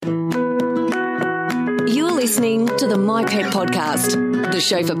listening to the myPET podcast, the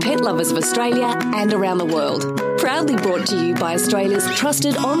show for pet lovers of Australia and around the world. Proudly brought to you by Australia's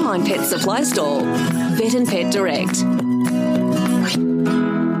trusted online pet supply store, Vet and Pet Direct.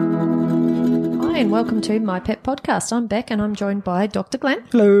 Hi and welcome to myPET podcast. I'm Beck and I'm joined by Dr. Glenn.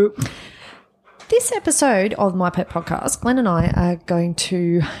 Hello. This episode of myPET podcast, Glenn and I are going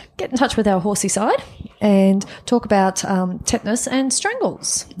to get in touch with our horsey side and talk about tetanus and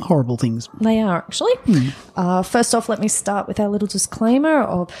strangles. Horrible things. They are actually. First off, let me start with our little disclaimer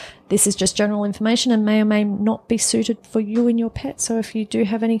of this is just general information and may or may not be suited for you and your pet. So if you do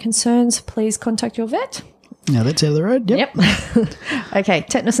have any concerns, please contact your vet. Now that's out of the road. Yep. Okay,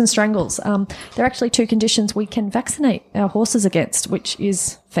 tetanus and strangles. They're actually two conditions we can vaccinate our horses against, which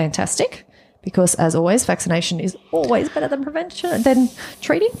is fantastic. Because, as always, vaccination is always better than prevention, than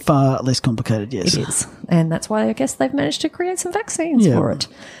treating. Far less complicated, yes. It is. And that's why I guess they've managed to create some vaccines for it.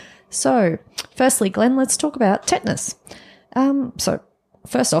 So, firstly, Glenn, let's talk about tetanus. So,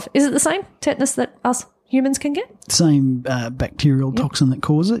 first off, is it the same tetanus that us humans can get? Same bacterial toxin that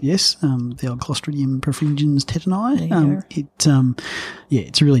causes it, yes. The old Clostridium perfringens tetani.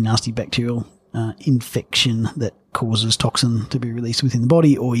 It's a really nasty bacterial infection that causes toxin to be released within the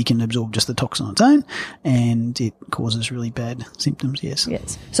body, or you can absorb just the toxin on its own, and it causes really bad symptoms, yes.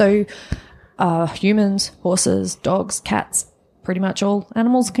 Yes. So humans, horses, dogs, cats, pretty much all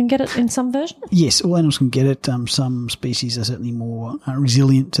animals can get it in some version? Yes, all animals can get it. Some species are certainly more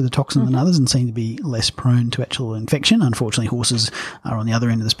resilient to the toxin than others and seem to be less prone to actual infection. Unfortunately, horses are on the other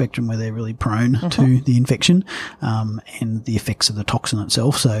end of the spectrum where they're really prone to the infection and the effects of the toxin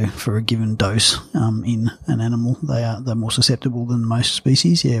itself. So for a given dose in an animal, they're more susceptible than most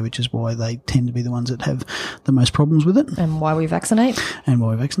species, which is why they tend to be the ones that have the most problems with it. And why we vaccinate.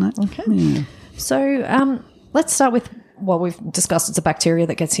 Okay. Yeah. So let's start with, well, we've discussed it's a bacteria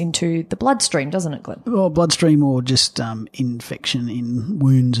that gets into the bloodstream, doesn't it, Glenn? Well, bloodstream or just infection in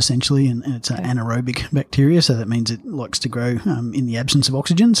wounds, essentially, and it's an anaerobic bacteria, so that means it likes to grow in the absence of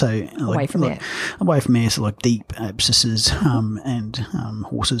oxygen, so away from air. Away from air, so like deep abscesses, and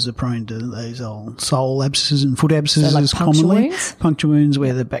horses are prone to those old sole abscesses and foot abscesses, so like commonly. Puncture wounds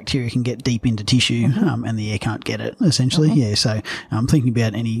where the bacteria can get deep into tissue and the air can't get it, essentially. So I'm thinking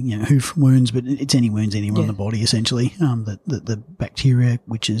about any hoof wounds, but it's any wounds anywhere in the body, essentially. The bacteria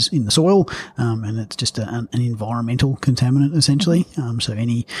which is in the soil, and it's just an environmental contaminant, essentially. So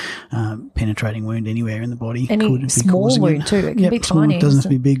any penetrating wound anywhere in the body could be small causing wound too. It can be tiny. It doesn't have to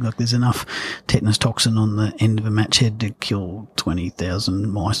be big. Like there's enough tetanus toxin on the end of a match head to kill 20,000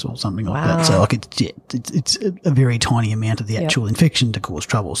 mice or something like that. So like it's a very tiny amount of the actual infection to cause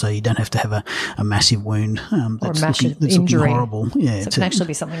trouble. So you don't have to have a massive wound or a massive injury. Looking horrible. Yeah, so it can actually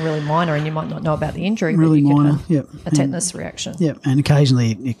be something really minor, and you might not know about the injury. Really minor. A tetanus reaction. Yeah, and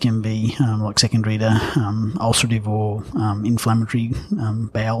occasionally it can be like secondary to ulcerative or inflammatory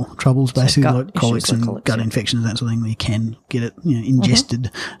bowel troubles, basically, so like colics and gut infections, that sort of thing. You can get it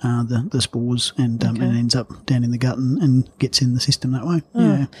ingested, the spores, and it ends up down in the gut and gets in the system that way.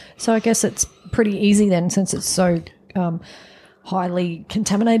 Yeah. So I guess it's pretty easy then, since it's so highly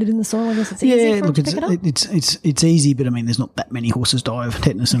contaminated in the soil. I guess it's easy for it to pick it up. It's easy, but I mean, there's not that many horses die of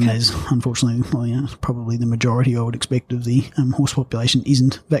tetanus, and there's unfortunately, probably the majority I would expect of the horse population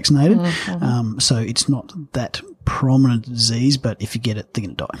isn't vaccinated. So it's not that prominent disease, but if you get it, they're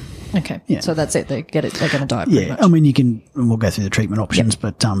going to die. Okay, so that's it. They get it, they're going to die. I mean, we'll go through the treatment options,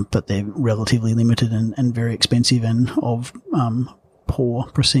 but they're relatively limited and very expensive and of poor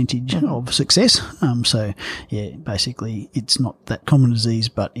percentage of success. So basically it's not that common disease,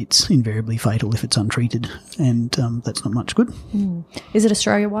 but it's invariably fatal if it's untreated, and that's not much good. Is it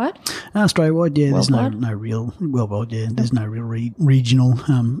Australia-wide? Australia-wide, there's no real worldwide, there's no real regional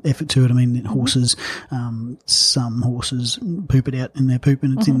effort to it. I mean, horses, some horses poop it out in their poop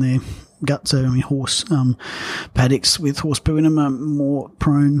and it's in their gut. So, I mean, horse paddocks with horse poo in them are more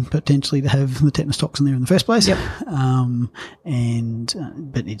prone potentially to have the tetanus toxin there in the first place.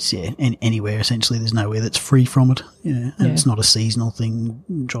 But it's anywhere essentially. There's nowhere that's free from it. And it's not a seasonal thing,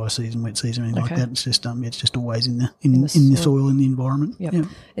 dry season, wet season, anything like that. It's just always in the soil, in the environment.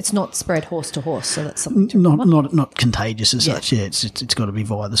 It's not spread horse to horse, so that's something to not contagious as such. It's got to be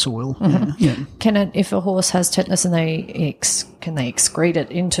via the soil. Can it, if a horse has tetanus and can they excrete it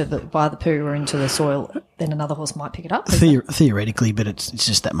via the poo or into the soil? Then another horse might pick it up. Theoretically, but it's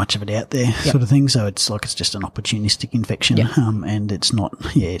just that much of it out there, sort of thing. So it's just an opportunistic infection, and it's not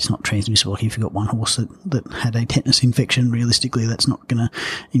transmissible. Like if you've got one horse that had a tetanus infection, realistically, that's not going to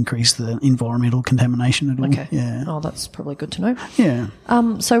increase the environmental contamination at all. Okay. Yeah. Oh, that's probably good to know. Yeah.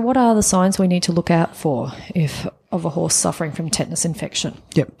 So what are the signs we need to look out for if of a horse suffering from tetanus infection?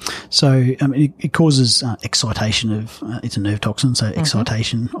 Yep. So it causes excitation of it's a nerve toxin, so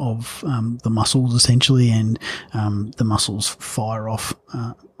excitation of the muscles essentially, and the muscles fire off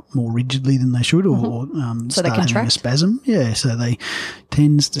more rigidly than they should, or So they start having a contract? spasm. Yeah, so they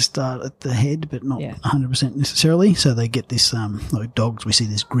tends to start at the head, but not 100% necessarily. So they get this, like dogs, we see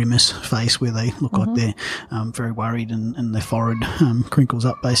this grimace face where they look like they're very worried, and their forehead crinkles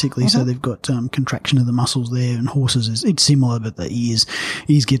up basically. So they've got contraction of the muscles there. And horses, it's similar, but the ears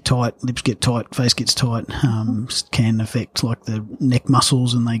get tight, lips get tight, face gets tight, can affect like the neck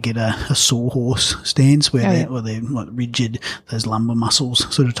muscles, and they get a sawhorse stance where they're like rigid. Those lumbar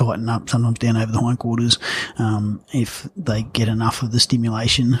muscles sort of tighten up, sometimes down over the hindquarters. If they get enough of the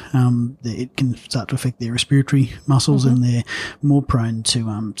stimulation, it can start to affect their respiratory muscles, and they're more prone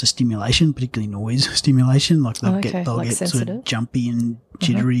to stimulation, particularly noise stimulation. Like they'll get sort of jumpy and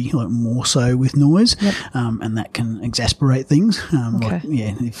jittery, like more so with noise, and that can exasperate things. Like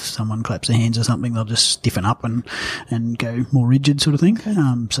if someone claps their hands or something, they'll just stiffen up and go more rigid, sort of thing.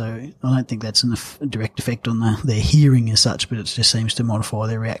 So I don't think that's a direct effect on their hearing as such, but it just seems to modify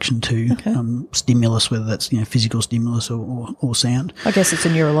their reaction to stimulus, whether that's physical stimulus or sound. I guess it's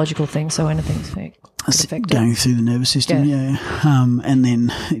a neurological thing, so anything's going through the nervous system, and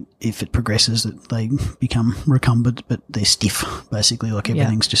then if it progresses, that they become recumbent, but they're stiff, basically, like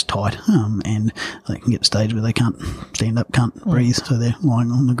everything's just tight, and they can get to a stage where they can't stand up, can't breathe, so they're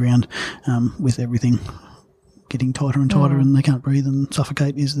lying on the ground with everything getting tighter and tighter, and they can't breathe and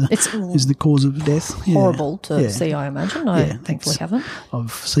suffocate is the cause of death. Horrible to see, I imagine. I thankfully haven't.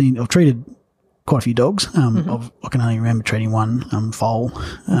 I've treated quite a few dogs. I can only remember treating one foal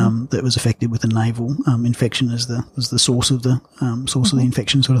that was affected with a naval infection as the source of the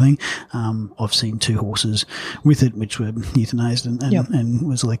infection, sort of thing. I've seen 2 horses with it which were euthanized and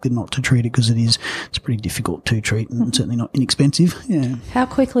was elected not to treat it because it's pretty difficult to treat and certainly not inexpensive. Yeah. How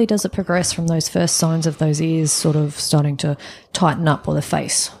quickly does it progress from those first signs of those ears sort of starting to tighten up, or the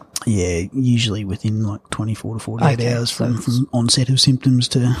face? Yeah, usually within like 24 to 48 hours from onset of symptoms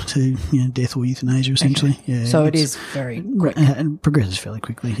to death or euthanasia, essentially. Yeah, so it is very quick. And progresses fairly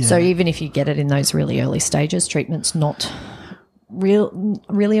quickly. Yeah. So even if you get it in those really early stages, treatment's not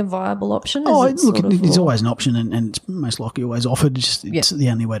really a viable option? It's always an option, and it's most likely always offered. It's the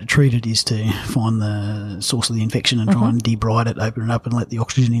only way to treat it is to find the source of the infection and try and debride it, open it up, and let the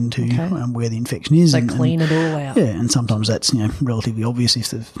oxygen into where the infection is. So clean it all out. Yeah, and sometimes that's relatively obvious.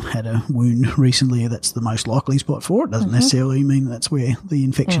 If they've had a wound recently, that's the most likely spot for it. Doesn't necessarily mean that's where the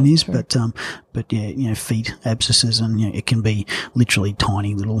infection is, true. But feet abscesses, and it can be literally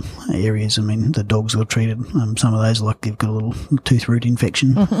tiny little areas. I mean, the dogs I've treated, some of those, like they've got a little tooth root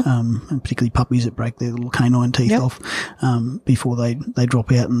infection, and particularly puppies that break their little canine teeth off before they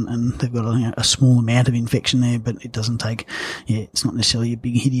drop out, and they've got a small amount of infection there, but it doesn't take, it's not necessarily a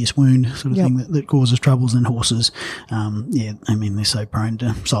big hideous wound sort of thing that causes troubles. In horses, they're so prone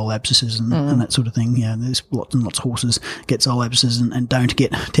to sole abscesses and that sort of thing. Yeah, there's lots and lots of horses get sole abscesses and don't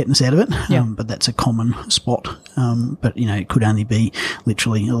get tetanus out of it, but that's a common spot. But it could only be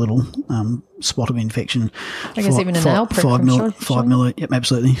literally a little spot of infection. I guess even a nail prick. 5 millimeters. Yep,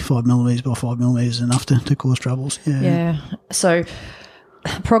 absolutely. 5 millimeters by 5 millimeters is enough to cause troubles. Yeah. So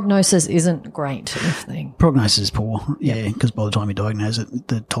prognosis isn't great. Prognosis is poor, because by the time you diagnose it,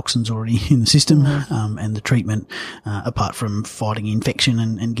 the toxin's already in the system, and the treatment, apart from fighting infection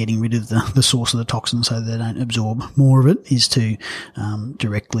and getting rid of the source of the toxin so they don't absorb more of it, is to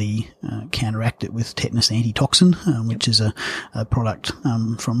directly counteract it with tetanus antitoxin, which is a product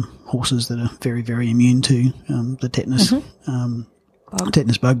from horses that are very, very immune to the tetanus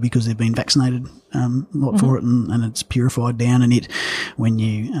tetanus bug because they've been vaccinated for it, and it's purified down, and when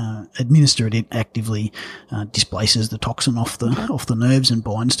you administer it, it actively displaces the toxin off the nerves and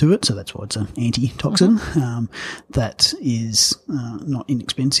binds to it, so that's why it's an antitoxin. That is not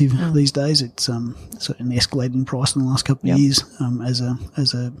inexpensive these days. It's certainly escalated in price in the last couple of years as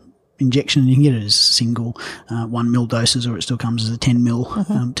a injection. You can get it as single 1 ml doses, or it still comes as a 10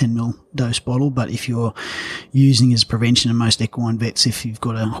 ml dose bottle. But if you're using as prevention, and most equine vets, if you've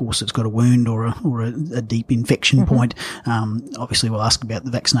got a horse that's got a wound or a deep infection point, obviously we'll ask about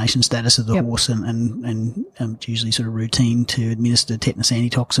the vaccination status of the horse, and it's usually sort of routine to administer tetanus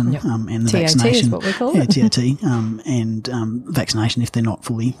antitoxin and the TAT vaccination. Is what we call it. TAT, and vaccination if they're not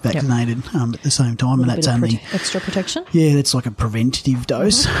fully vaccinated at the same time, and that's only extra protection. Yeah, that's like a preventative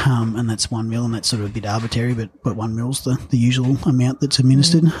dose. And that's 1 ml, and that's sort of a bit arbitrary, but 1 ml's the usual amount that's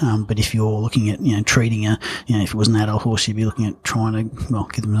administered. But if you're looking at, treating if it was an adult horse, you'd be looking at trying to,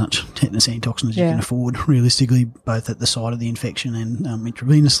 give them as much tetanus antitoxin as you can afford, realistically, both at the site of the infection and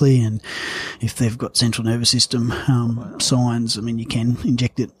intravenously. And if they've got central nervous system signs, you can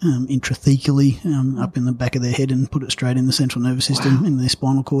inject it intrathecally up in the back of their head and put it straight in the central nervous system in their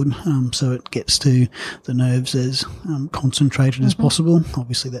spinal cord, so it gets to the nerves as concentrated as possible.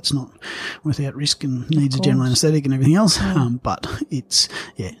 Obviously, that's not without risk and needs a general anaesthetic and everything else, but it's,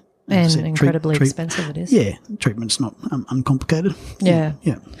 and incredibly expensive it is. Yeah, treatment's not uncomplicated. Yeah.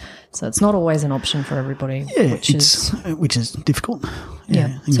 Yeah. So it's not always an option for everybody. Yeah, which is difficult.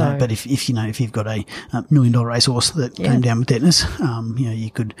 Yeah. But if you've got a $1 million racehorse that came down with tetanus,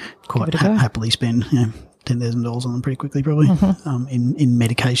 you could quite happily spend $10,000 on them pretty quickly, probably, in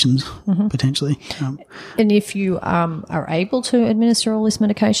medications potentially. And if you are able to administer all this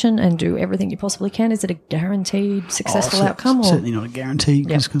medication and do everything you possibly can, is it a guaranteed successful outcome? Or? Certainly not a guarantee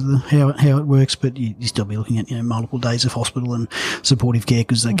just because of how it works, but you still be looking at multiple days of hospital and supportive care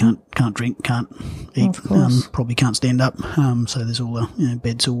because they can't drink, can't eat, probably can't stand up. So there's all the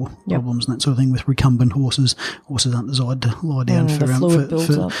bed sore problems and that sort of thing with recumbent horses. Horses aren't designed to lie down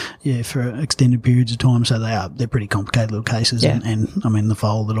for extended periods of time. So they're pretty complicated little cases, and the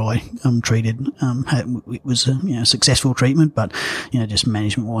foal that I treated, it was a successful treatment, but just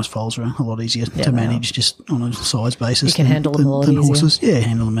management wise, foals are a lot easier to manage just on a size basis. You can handle them a lot easier. Horses. Yeah,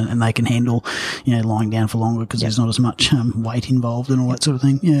 handle them, and they can handle lying down for longer because there's not as much weight involved and all that sort of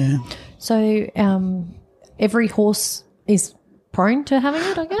thing. Yeah. So every horse is prone to having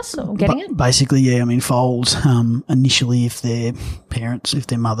it, I guess, or getting it? Basically, foals, initially if their parents, if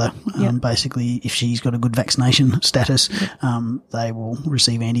their mother, basically if she's got a good vaccination status, they will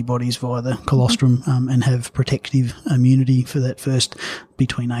receive antibodies via the colostrum and have protective immunity for that first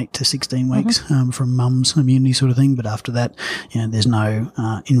between 8 to 16 weeks from mum's immunity sort of thing. But after that, there's no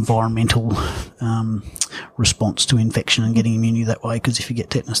environmental response to infection and getting immunity that way, because if you get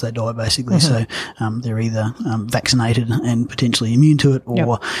tetanus, they die basically. So they're either vaccinated and potentially immune to it,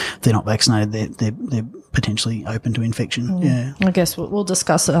 or if they're not vaccinated, they're potentially open to infection. I guess we'll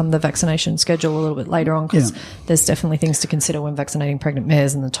discuss the vaccination schedule a little bit later on, because there's definitely things to consider when vaccinating pregnant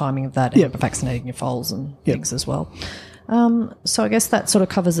mares and the timing of that, and vaccinating your foals and things as well. So I guess that sort of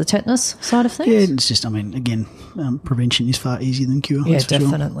covers the tetanus side of things. Yeah, it's just, again, prevention is far easier than cure. Yeah,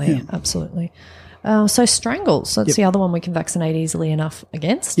 definitely. Sure. Absolutely. So strangles, that's the other one we can vaccinate easily enough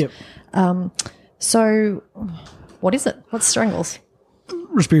against. Yep. So what is it? What's strangles?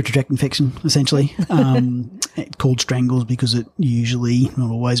 Respiratory tract infection, essentially. It's called strangles because it usually, not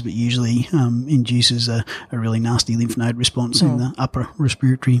always, but usually induces a really nasty lymph node response in the upper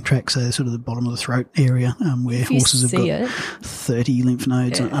respiratory tract, so sort of the bottom of the throat area, where horses have got 30 lymph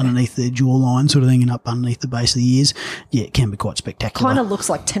nodes underneath their jawline sort of thing and up underneath the base of the ears. Yeah, it can be quite spectacular. Kind of looks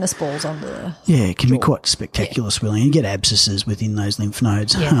like tennis balls under the it can be quite spectacular swelling. You get abscesses within those lymph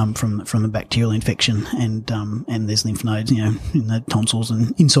nodes from the bacterial infection, and there's lymph nodes, in the tonsils and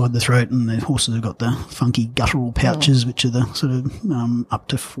inside the throat, and the horses have got the funky guttural pouches, which are the sort of up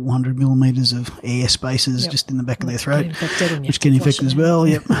to 400 millimetres of air spaces just in the back of their throat, which get infected as well.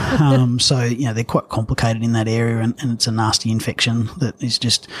 So they're quite complicated in that area, and it's a nasty infection that is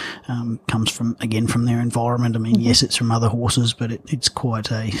just comes from their environment. Yes, it's from other horses, but it's quite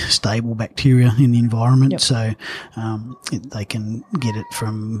a stable bacteria in the environment. So they can get it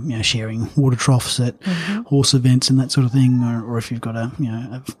from sharing water troughs at horse events and that sort of thing, or if you've got a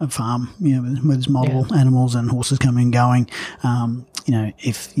farm, where there's multiple animals and horses coming and going.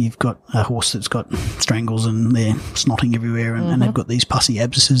 If you've got a horse that's got strangles and they're snotting everywhere and they've got these pussy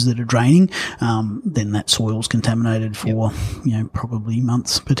abscesses that are draining, then that soil's contaminated for, probably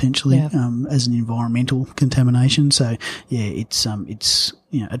months potentially, as an environmental contamination. So it's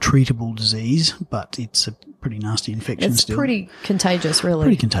a treatable disease, but it's a pretty nasty infection still. It's pretty contagious, really.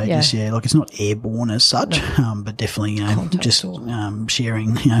 Pretty contagious, Like it's not airborne as such, but definitely, just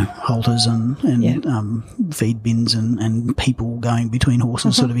sharing, halters and feed bins and people going between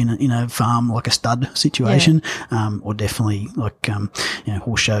horses sort of in a farm, like a stud situation, or definitely like,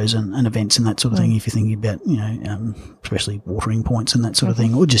 horse shows and events and that sort of thing. If you're thinking about, especially watering points and that sort of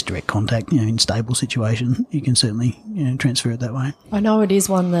thing, or just direct contact, in stable situation, you can certainly, transfer it that way. I know it is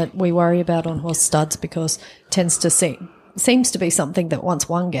one that we worry about on horse studs because it seems to be something that once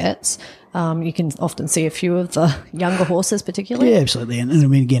one gets, You can often see a few of the younger horses particularly. Yeah, absolutely. And I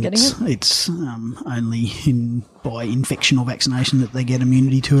mean, again, Getting it's only by infection or vaccination that they get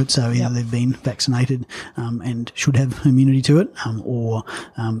immunity to it. So either they've been vaccinated and should have immunity to it, or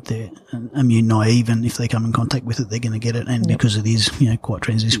they're immune naive, and if they come in contact with it, they're going to get it. And because it is, quite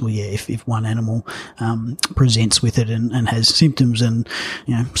transmissible, if one animal presents with it and has symptoms and,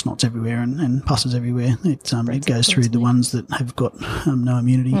 snots everywhere and pusses everywhere, it goes through the ones that have got no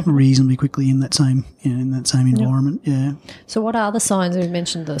immunity reasonably quickly in that same environment. Yeah. So what are the signs? We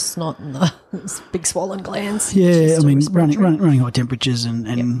mentioned the snot and the big swollen glands. Yeah, I mean, running high temperatures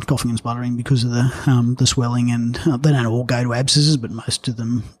and coughing and spluttering because of the swelling, and they don't all go to abscesses, but most of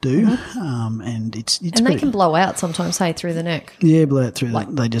them do. And it's and they can blow out sometimes, say, through the neck. Yeah, blow out through.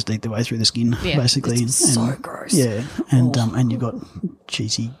 They just eat their way through the skin, basically. It's so gross. Yeah, and you've got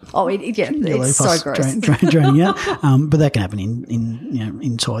cheesy. It's so gross. Draining out. But that can happen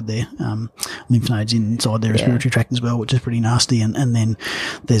inside their lymph nodes, inside their respiratory tract as well, which is pretty nasty. And then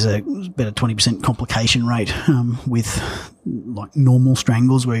there's about a 20% complication rate with like normal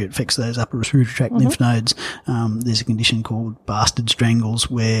strangles where it affects those upper respiratory tract lymph nodes. There's a condition called bastard strangles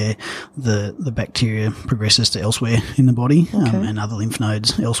where the bacteria progresses to elsewhere in the body and other lymph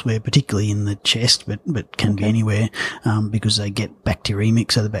nodes elsewhere, particularly in the chest, but can be anywhere because they get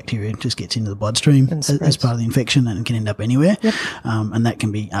bacteremic, so the bacteria just gets into the bloodstream as part of the infection and can end up anywhere. And that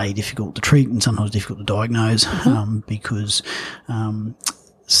can be difficult to treat and sometimes difficult to diagnose because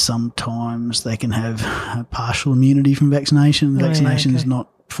sometimes they can have partial immunity from vaccination. The vaccination is not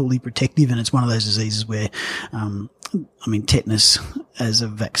fully protective, and it's one of those diseases where tetanus as a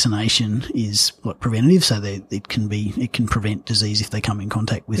vaccination is like preventative, so it can prevent disease if they come in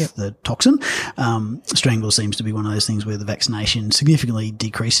contact with the toxin. Strangles seems to be one of those things where the vaccination significantly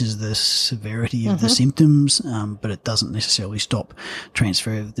decreases the severity of the symptoms, but it doesn't necessarily stop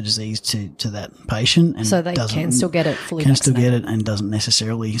transfer of the disease to that patient. And so they can still get it fully can vaccinated. Still get it and doesn't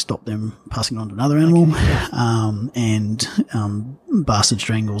necessarily stop them passing on to another animal. Bastard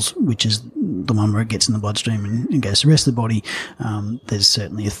strangles, which is the one where it gets in the bloodstream and goes to the rest of the body, there's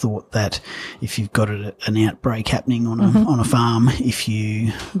certainly a thought that if you've got an outbreak happening on a farm, if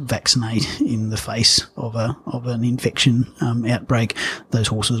you vaccinate in the face of an infection outbreak, those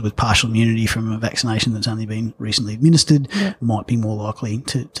horses with partial immunity from a vaccination that's only been recently administered might be more likely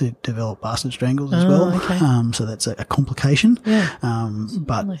to develop bastard strangles as well. So that's a complication.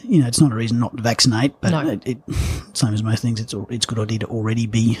 But it's not a reason not to vaccinate. But it same as most things, it's a good idea to already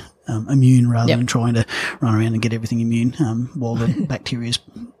be immune rather than trying to run around and get everything immune while the bacteria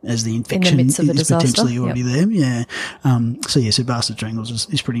as the infection is potentially already there. So bastard strangles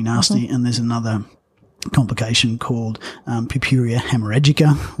is pretty nasty. And there's another complication called purpurea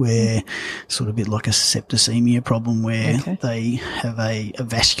hemorrhagica, where sort of a bit like a septicemia problem where they have a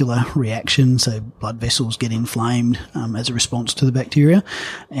vascular reaction, so blood vessels get inflamed as a response to the bacteria,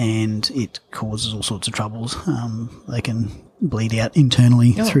 and it causes all sorts of troubles. They can bleed out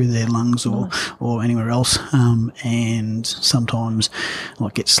internally through their lungs or anywhere else, and sometimes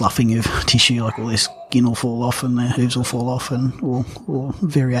like get sloughing of tissue, like all their skin will fall off and their hooves will fall off, and or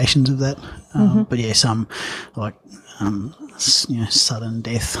variations of that. But some like sudden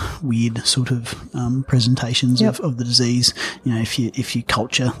death, weird sort of presentations of the disease. If you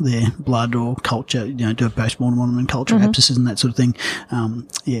culture their blood or culture, do a post-mortem on them and culture abscesses and that sort of thing.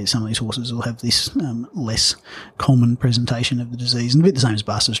 Some of these horses will have this less common presentation of the disease, and a bit the same as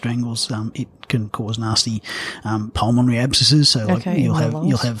bastard strangles. It can cause nasty pulmonary abscesses. So you'll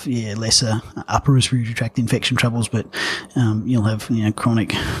have lesser upper respiratory tract infection troubles, but you'll have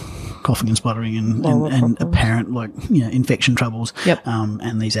chronic coughing and spluttering and apparent infection troubles.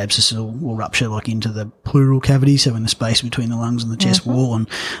 And these abscesses will rupture into the pleural cavity, so in the space between the lungs and the chest wall, and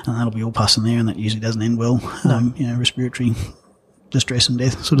that'll be all pus in there, and that usually doesn't end well. Respiratory distress and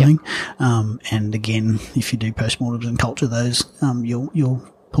death sort of thing. And again, if you do postmortems and culture those, you'll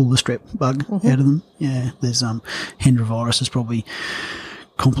pull the strep bug out of them. There's hendrovirus is probably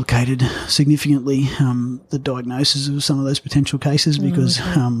complicated significantly the diagnosis of some of those potential cases because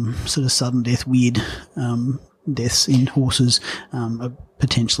sort of sudden death, weird deaths in horses are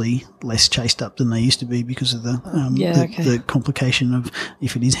potentially less chased up than they used to be because of the complication of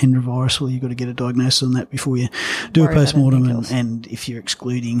if it is hendrovirus, well, you've got to get a diagnosis on that before you do a post-mortem. And if you're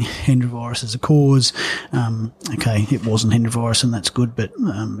excluding hendrovirus as a cause, it wasn't hendrovirus and that's good, but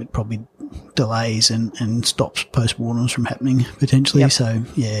it probably delays and stops post-mortems from happening potentially. So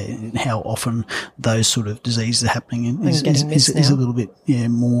how often those sort of diseases are happening is a little bit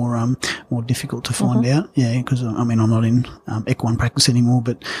more difficult to find out. Because I'm not in equine practice anymore,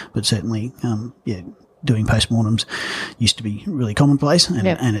 but certainly doing postmortems used to be really commonplace, and,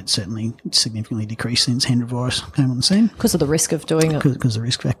 Yep. and it's certainly significantly decreased since Hendra virus came on the scene. Because of the risk of doing it. Because of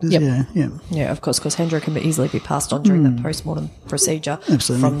risk factors, Yep. yeah. Yeah, of course, because Hendra can easily be passed on during that postmortem procedure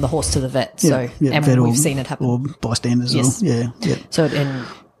Absolutely. from the horse to the vet. So, and vet we've seen it happen. Or bystanders Yes. as well. Yeah. So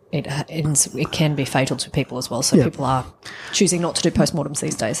it can be fatal to people as well. So Yep. people are choosing not to do postmortems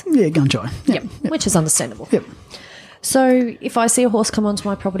these days. Yeah, gun shy. Yep. Which is understandable. Yep. So if I see a horse come onto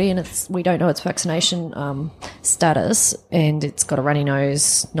my property and we don't know its vaccination status and it's got a runny nose,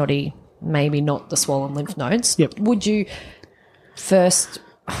 snotty, maybe not the swollen lymph nodes, Yep. would you first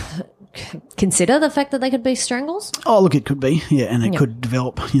consider the fact that they could be strangles? Oh, look, it could be, yeah, and it could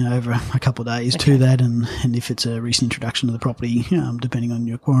develop, over a couple of days to that, and if it's a recent introduction to the property, depending on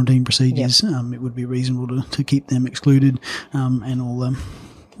your quarantine procedures, it would be reasonable to keep them excluded, and all the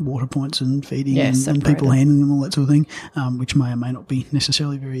water points and feeding and people handling them, all that sort of thing, which may or may not be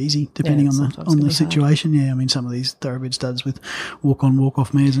necessarily very easy depending on the situation. Hard. Yeah, I mean, some of these thoroughbred studs with walk on, walk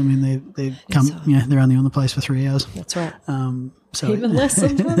off mares, I mean, they're only on the place for 3 hours. That's right. So even less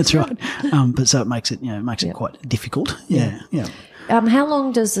sometimes. That's right. But so it makes it, it quite difficult. Yeah. How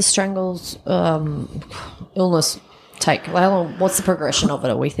long does the strangles illness take? How long? What's the progression of it?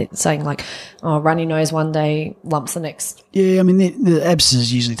 Are we saying like, runny nose one day, lumps the next? Yeah, I mean, the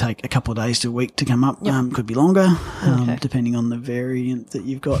abscesses usually take a couple of days to a week to come up. Yep. Could be longer, depending on the variant that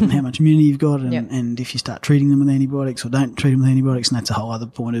you've got and how much immunity you've got, and if you start treating them with antibiotics or don't treat them with antibiotics, and that's a whole other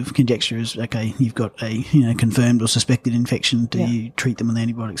point of conjecture is, okay, you've got a confirmed or suspected infection, do you treat them with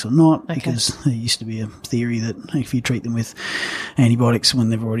antibiotics or not? Okay. Because there used to be a theory that if you treat them with antibiotics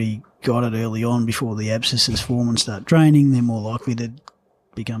when they've already got it early on before the abscesses form and start draining, they're more likely to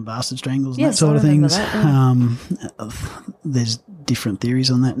become bastard strangles and that sort of things. There's different theories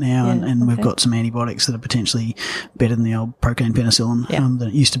on that now, and we've got some antibiotics that are potentially better than the old procaine penicillin than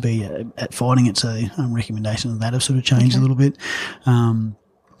it used to be at fighting it, so recommendations of that have sort of changed a little bit.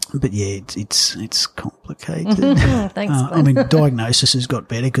 But yeah, it's complicated. Thanks. I mean, diagnosis has got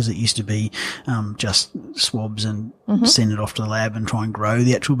better because it used to be just swabs and send it off to the lab and try and grow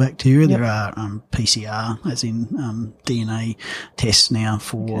the actual bacteria. There are PCR, as in DNA tests now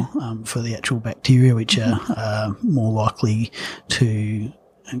for the actual bacteria, which are more likely to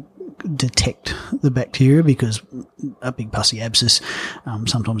detect the bacteria, because a big pussy abscess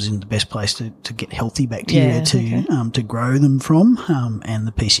sometimes isn't the best place to get healthy bacteria to grow them from, and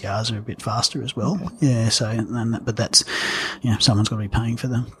the PCRs are a bit faster as well. But that's someone's got to be paying for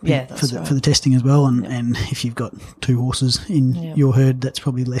the testing as well, and if you've got 2 horses in your herd, that's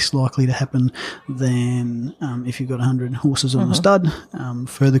probably less likely to happen than if you've got 100 horses on a stud.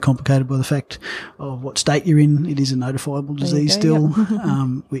 Further complicated by the fact of what state you're in. It is a notifiable disease still,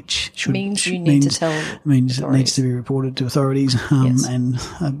 which means it needs to be reported to authorities, and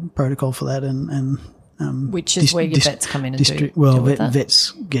a protocol for that, and which is where your vets come in and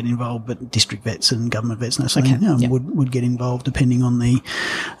vets get involved, but district vets and government vets and that sort of thing would get involved depending on the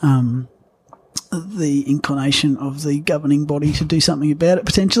inclination of the governing body to do something about it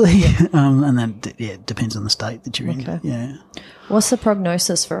potentially, and then it depends on the state that you're in. Yeah. What's the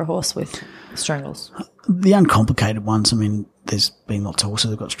prognosis for a horse with strangles? The uncomplicated ones, I mean, there's been lots of horses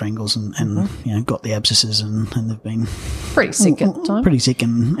that have got strangles and got the abscesses and they've been pretty sick at the time. Pretty sick,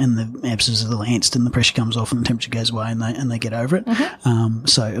 and the abscesses are lanced and the pressure comes off and the temperature goes away and they get over it.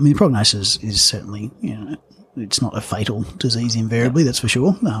 So, I mean, the prognosis is certainly, it's not a fatal disease invariably, that's for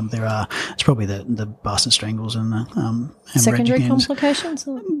sure. It's probably the bastard strangles and the secondary complications?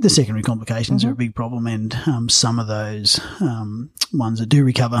 The secondary complications are a big problem, and some of those ones that do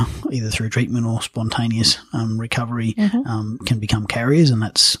recover either through treatment or spontaneous recovery can become carriers, and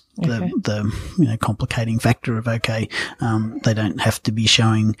that's the complicating factor of they don't have to be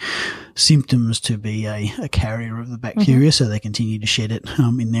showing symptoms to be a carrier of the bacteria, so they continue to shed it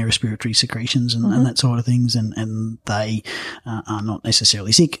in their respiratory secretions and that sort of things, and they are not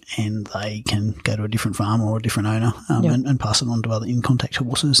necessarily sick, and they can go to a different farm or a different owner and pass it on to other in-contact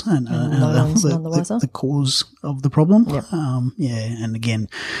horses, and the cause of the problem. And again,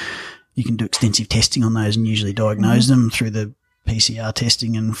 you can do extensive testing on those and usually diagnose them through the PCR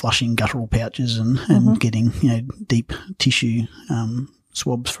testing and flushing guttural pouches and getting deep tissue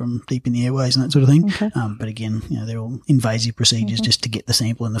swabs from deep in the airways and that sort of thing. But again, they're all invasive procedures just to get the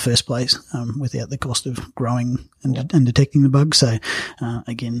sample in the first place, without the cost of growing and detecting the bug. So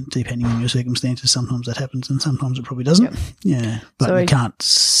again, depending on your circumstances, sometimes that happens and sometimes it probably doesn't. But so you can't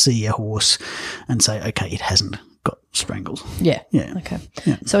see a horse and say, okay, it hasn't got strangles.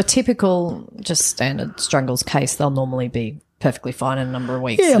 So a typical just standard strangles case, they'll normally be perfectly fine in a number of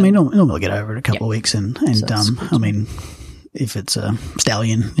weeks. I mean, normally get over it a couple of weeks, and I mean, if it's a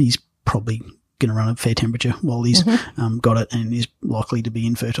stallion, he's probably going to run a fair temperature while he's got it, and is likely to be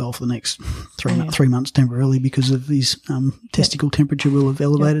infertile for the next 3 months temporarily because of his testicle temperature will have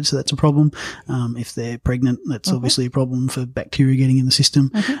elevated, so that's a problem. If they're pregnant, that's obviously a problem for bacteria getting in the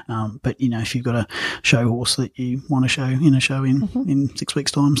system. But, if you've got a show horse that you want to show in a show in 6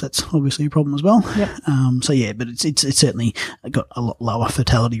 weeks' time, that's obviously a problem as well. But it's certainly got a lot lower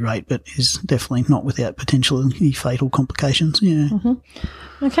fatality rate, but is definitely not without potentially fatal complications.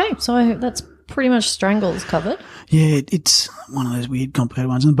 Okay, so that's pretty much Strangles covered. Yeah, it's one of those weird, complicated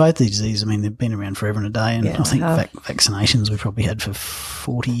ones. And both these diseases, they've been around forever and a day. And I think vaccinations we've probably had for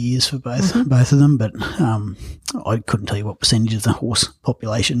 40 years for both of them. But I couldn't tell you what percentage of the horse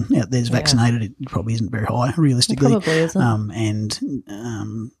population out there is vaccinated. It probably isn't very high, realistically. It probably isn't.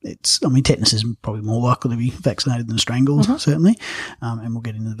 Tetanus is probably more likely to be vaccinated than Strangles, certainly. And we'll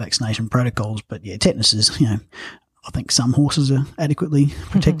get into the vaccination protocols. But, yeah, tetanus is, I think some horses are adequately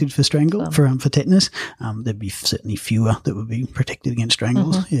protected for for tetanus. There'd be certainly fewer that would be protected against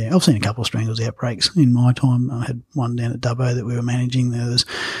Strangles. Yeah, I've seen a couple of Strangles outbreaks in my time. I had one down at Dubbo that we were managing. There was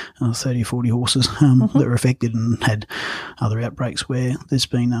 30 or 40 horses that were affected, and had other outbreaks where there's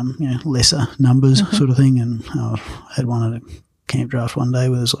been lesser numbers sort of thing. And I had one at a camp draft one day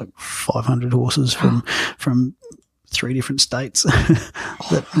where there's like 500 horses from 3 different states.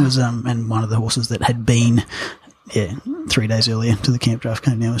 That was and one of the horses that had been 3 days earlier to the camp draft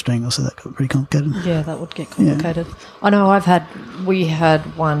came down with Strangles, so that got pretty complicated. Yeah, that would get complicated. I know we had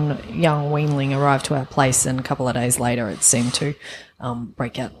one young weanling arrive to our place, and a couple of days later it seemed to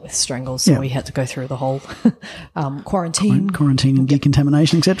break out with Strangles, so we had to go through the whole quarantine and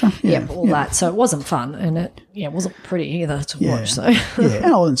decontamination, etc. That. So it wasn't fun, and it wasn't pretty either to watch. So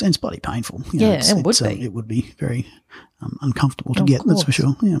and it's bloody painful. It would be very uncomfortable to get. That's for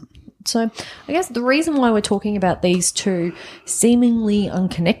sure. Yeah. So I guess the reason why we're talking about these two seemingly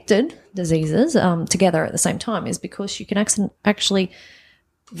unconnected diseases together at the same time is because you can actually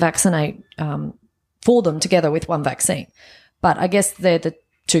vaccinate for them together with one vaccine. But I guess they're the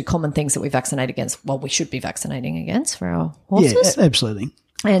two common things that we vaccinate against, we should be vaccinating against for our horses. Yeah, absolutely.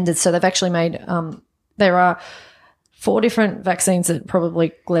 And so they've actually made there are 4 different vaccines that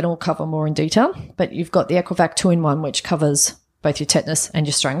probably Glenn will cover more in detail, but you've got the Equivac 2-in-1, which covers both your tetanus and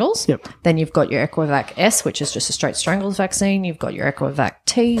your Strangles. Yep. Then you've got your Equivac S, which is just a straight Strangles vaccine. You've got your Equivac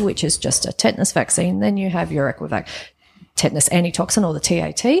T, which is just a tetanus vaccine. Then you have your Equivac tetanus antitoxin, or the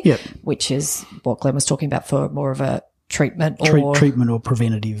TAT, which is what Glenn was talking about for more of a treatment or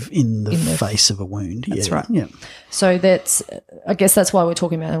preventative in the face of a wound. That's right. Yeah. So I guess that's why we're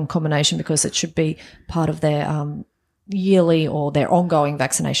talking about them in combination, because it should be part of their yearly or their ongoing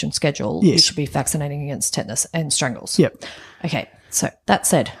vaccination schedule. Yes. You should be vaccinating against tetanus and Strangles. Yep. Okay. So that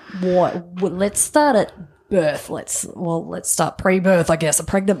said, let's start at birth. Let's start pre-birth, I guess. A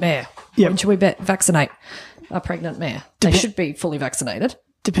pregnant mare. Yep. When should we vaccinate a pregnant mare? They should be fully vaccinated.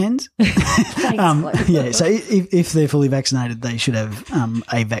 Depends. So if they're fully vaccinated, they should have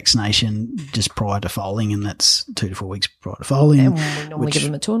a vaccination just prior to foaling, and that's 2 to 4 weeks prior to foaling. And we normally give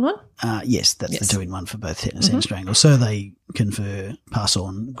them a 2-in-1? Yes, that's the 2-in-1 for both tetanus and Strangles. So they pass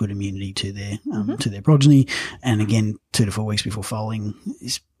on good immunity to their progeny. And again, 2 to 4 weeks before foaling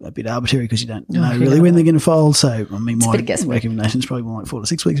is a bit arbitrary because you don't know really when they're going to foal. So, my recommendation is probably more like 4 to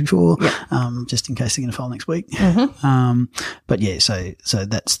 6 weeks before, just in case they're going to foal next week. So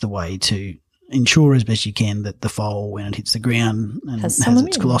that's the way to ensure as best you can that the foal, when it hits the ground and has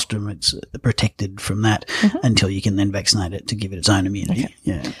its colostrum, it's protected from that until you can then vaccinate it to give it its own immunity.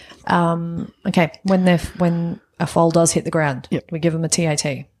 Okay. Okay. When a foal does hit the ground, we give them a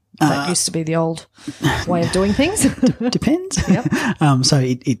TAT. That used to be the old way of doing things. Depends. Yep. So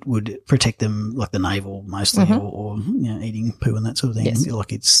it would protect them, like the navel mostly, or eating poo and that sort of thing. Yes. Like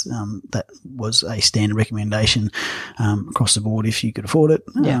that was a standard recommendation across the board if you could afford it.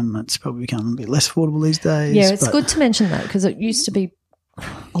 It's probably become a bit less affordable these days. Yeah, it's good to mention that because it used to be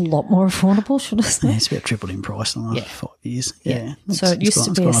a lot more affordable, should I say? Yeah, it's about tripled in price in the last 5 years. Yeah. So it used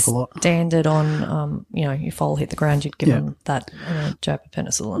to be a standard on, your foal hit the ground, you'd give them that jab of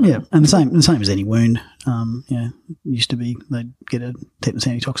penicillin. Yeah, and the same as any wound. It used to be they'd get a tetanus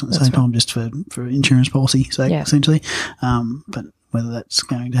antitoxin at the same time just for insurance policy sake, essentially. But whether that's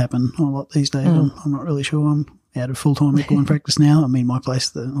going to happen a lot these days, I'm not really sure. I'm out of full-time equine practice now. I mean, my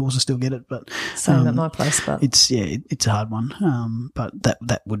place, the horses still get it, but same at my place. But it's a hard one. But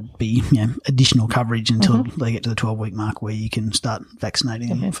that would be additional coverage until they get to the 12-week mark, where you can start vaccinating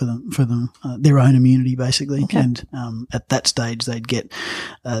them for them their own immunity, basically. Okay. And at that stage, they'd get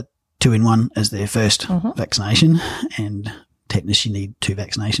 2-in-1 as their first vaccination, and tetanus you need 2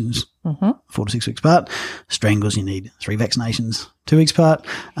 vaccinations 4 to 6 weeks apart. Strangles, you need 3 vaccinations 2 weeks apart.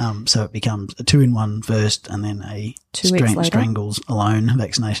 So it becomes a 2-in-1 first, and then a 2 weeks later. Strangles alone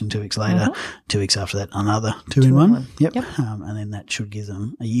vaccination 2 weeks later. 2 weeks after that, another 2-in-1. Yep. And then that should give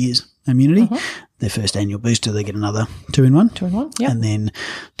them a year's immunity. Their first annual booster, they get another 2-in-1. 2-in-1, yep. And then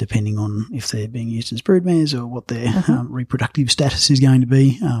depending on if they're being used as broodmares or what their reproductive status is going to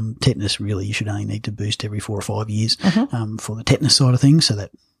be, tetanus really you should only need to boost every 4 or 5 years for the tetanus side of things. So that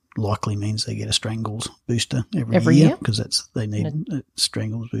likely means they get a Strangles booster every year because they need a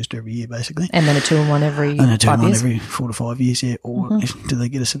Strangles booster every year basically. And then a 2-in-1 every 5 years. Every 4 to 5 years, Or do they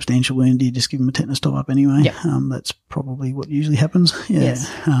get a substantial wound? Do you just give them a tetanus top up anyway? Yep. That's probably what usually happens. Yes.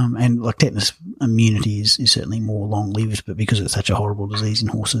 And like tetanus immunity is certainly more long lived, but because it's such a horrible disease in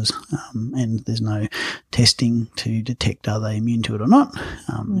horses, and there's no testing to detect are they immune to it or not,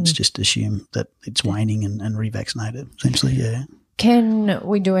 it's just assumed that it's waning and revaccinated essentially. Can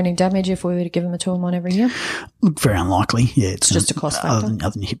we do any damage if we were to give them a 2-in-1 every year? Look, very unlikely. It's just a cost factor. Other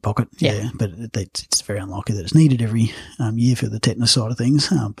than your hip pocket. But it's very unlikely that it's needed every year for the tetanus side of things,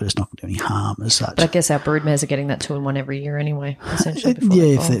 but it's not going to do any harm as such. But I guess our broodmares are getting that 2-in-1 every year anyway, essentially.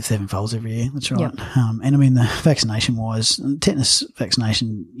 If they have foals every year, that's right. Yep. And I mean, the vaccination-wise, tetanus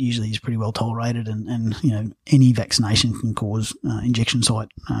vaccination usually is pretty well tolerated, and any vaccination can cause injection site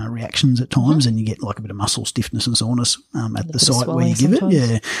reactions at times, and you get like a bit of muscle stiffness and soreness at the site where you give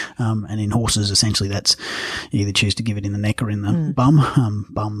it, and in horses, essentially, that's you either choose to give it in the neck or in the bum.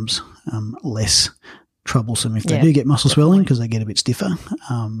 Bums less troublesome if they do get muscle swelling because they get a bit stiffer.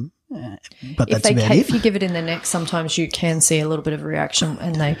 But that's about it. If you give it in the neck, sometimes you can see a little bit of a reaction,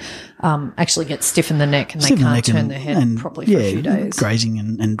 and they actually get stiff in the neck, and they can't turn their head properly for a few days. Grazing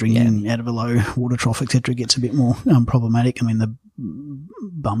and drinking out of a low water trough, etc., gets a bit more problematic. I mean, the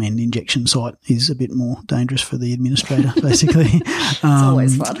bum end injection site is a bit more dangerous for the administrator, basically. It's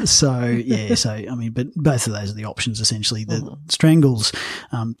always fun. So I mean, but both of those are the options essentially. The Strangles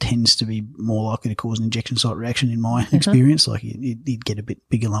tends to be more likely to cause an injection site reaction in my experience. Like you'd get a bit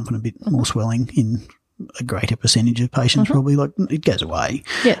bigger lump and a bit more swelling in a greater percentage of patients. Probably like it goes away.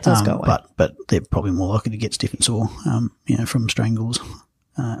 Yeah, it does go away. But they're probably more likely to get stiff and sore, from Strangles.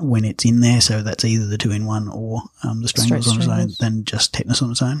 When it's in there, so that's either the 2-in-1 or the Strangles on its own than just tetanus on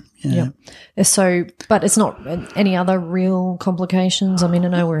its own. So, but it's not any other real complications. I mean, I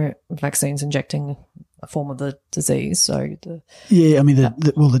know we're vaccines injecting a form of the disease, so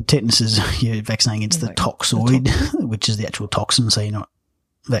the tetanus is you're vaccinating against the toxoid, which is the actual toxin, so you're not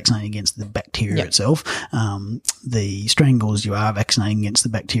vaccinating against the bacteria itself. The Strangles, you are vaccinating against the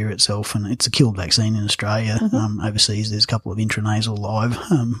bacteria itself, and it's a killed vaccine in Australia. Overseas, there's a couple of intranasal live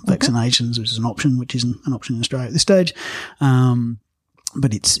vaccinations, which is an option, which isn't an option in Australia at this stage.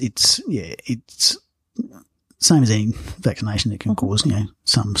 But it's same as any vaccination that can cause,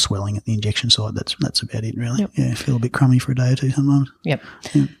 some swelling at the injection site. That's about it, really. Feel a bit crummy for a day or two sometimes.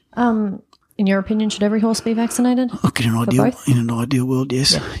 In your opinion, should every horse be vaccinated? Look, in an ideal world,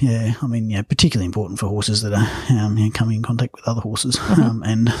 yes. I mean, particularly important for horses that are coming in contact with other horses,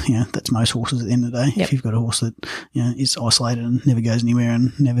 and that's most horses at the end of the day. If you've got a horse that is isolated and never goes anywhere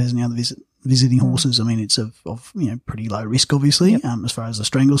and never has any other visiting horses, I mean, it's of pretty low risk, obviously, as far as the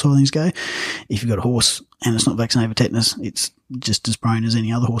Strangles side of things go. If you've got a horse and it's not vaccinated for tetanus, it's just as prone as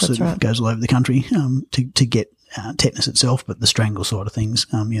any other horse goes all over the country to get tetanus itself. But the Strangle side of things,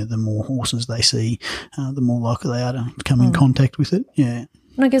 the more horses they see, the more likely they are to come in contact with it. And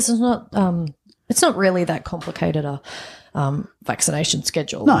I guess it's not really that complicated a vaccination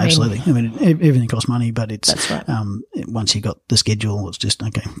schedule. No, absolutely. I mean, everything costs money, but it's once you got the schedule, it's just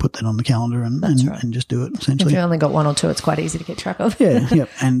put that on the calendar and just do it. Essentially, if you only got 1 or 2, it's quite easy to keep track of.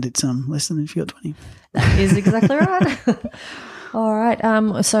 And it's less than if you got 20. That is exactly right. All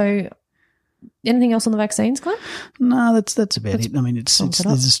right. So, anything else on the vaccines, Glenn? No, that's about it. I mean, there's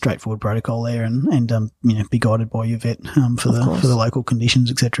a straightforward protocol there, and be guided by your vet for the local conditions,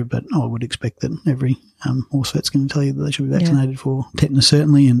 etc. But I would expect that every horse vet's going to tell you that they should be vaccinated for tetanus,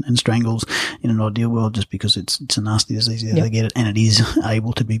 certainly, and Strangles in an ideal world, just because it's a nasty disease if they get it, and it is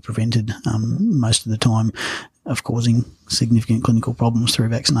able to be prevented most of the time of causing significant clinical problems through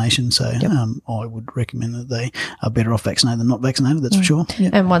vaccination. So I would recommend that they are better off vaccinated than not vaccinated, that's for sure.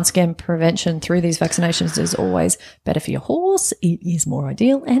 And once again, prevention through these vaccinations is always better for your horse. It is more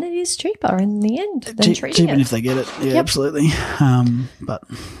ideal, and it is cheaper in the end than treating it. Cheaper if they get it, absolutely. But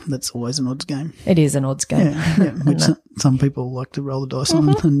that's always an odds game. It is an odds game. Which some people like to roll the dice on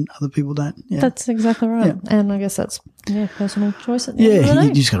and other people don't. That's exactly right. And I guess that's personal choice at the end of the day.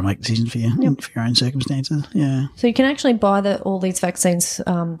 You just got to make decisions for your own circumstances. So you can actually buy all these vaccines,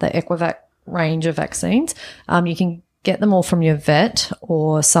 the Equivac range of vaccines. You can get them all from your vet,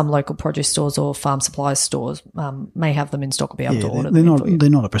 or some local produce stores or farm supplies stores may have them in stock or be able to order them for you. They're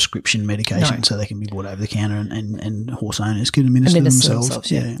not a prescription medication, so they can be bought over the counter, and horse owners can administer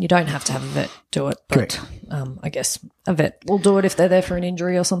themselves. Yeah. You don't have to have a vet do it, but Correct. I guess a vet will do it if they're there for an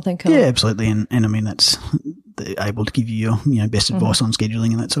injury or something. Yeah, absolutely. And I mean, they're able to give you your best advice on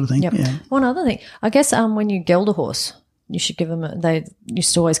scheduling and that sort of thing. Yep. Yeah. One other thing, I guess when you geld a horse, you should give them, they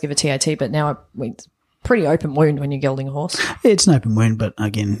used to always give a TAT, but now it's pretty open wound when you're gelding a horse. Yeah, it's an open wound, but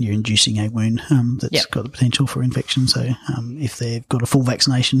again, you're inducing a wound that's got the potential for infection. So if they've got a full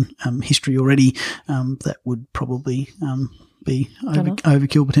vaccination history already, that would probably be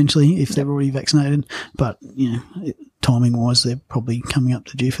overkill potentially if they're already vaccinated. But, timing-wise, they're probably coming up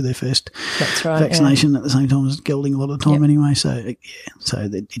to due for their first vaccination at the same time as gelding a lot of the time anyway. So, it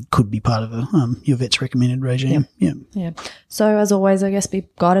could be part of your vet's recommended regime. Yeah. So, as always, I guess be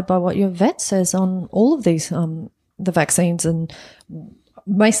guided by what your vet says on all of these, the vaccines, and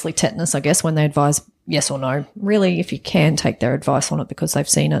mostly tetanus, I guess, when they advise yes or no. Really, if you can, take their advice on it because they've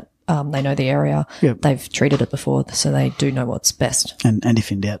seen it. They know the area. Yep. They've treated it before, so they do know what's best. And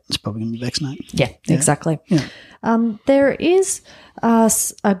if in doubt, it's probably going to be vaccinated. Yeah, exactly. Yeah. There is a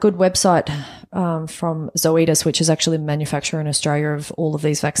good website from Zoetis, which is actually the manufacturer in Australia of all of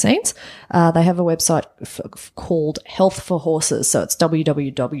these vaccines. They have a website called Health for Horses. So it's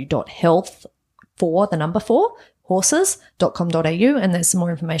www.health4horses.com.au, and there's some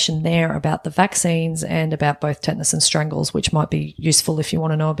more information there about the vaccines and about both tetanus and strangles, which might be useful if you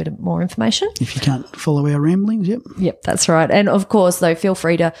want to know a bit more information. If you can't follow our ramblings, Yep, that's right. And of course, though, feel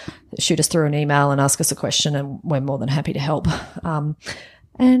free to shoot us through an email and ask us a question, and we're more than happy to help. And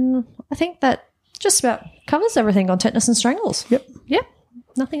I think that just about covers everything on tetanus and strangles. Yep.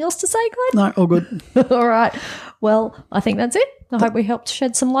 Nothing else to say, Glenn? No, all good. All right. Well, I think that's it. I hope we helped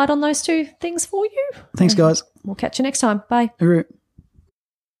shed some light on those two things for you. Thanks, guys. We'll catch you next time. Bye. Hooroo.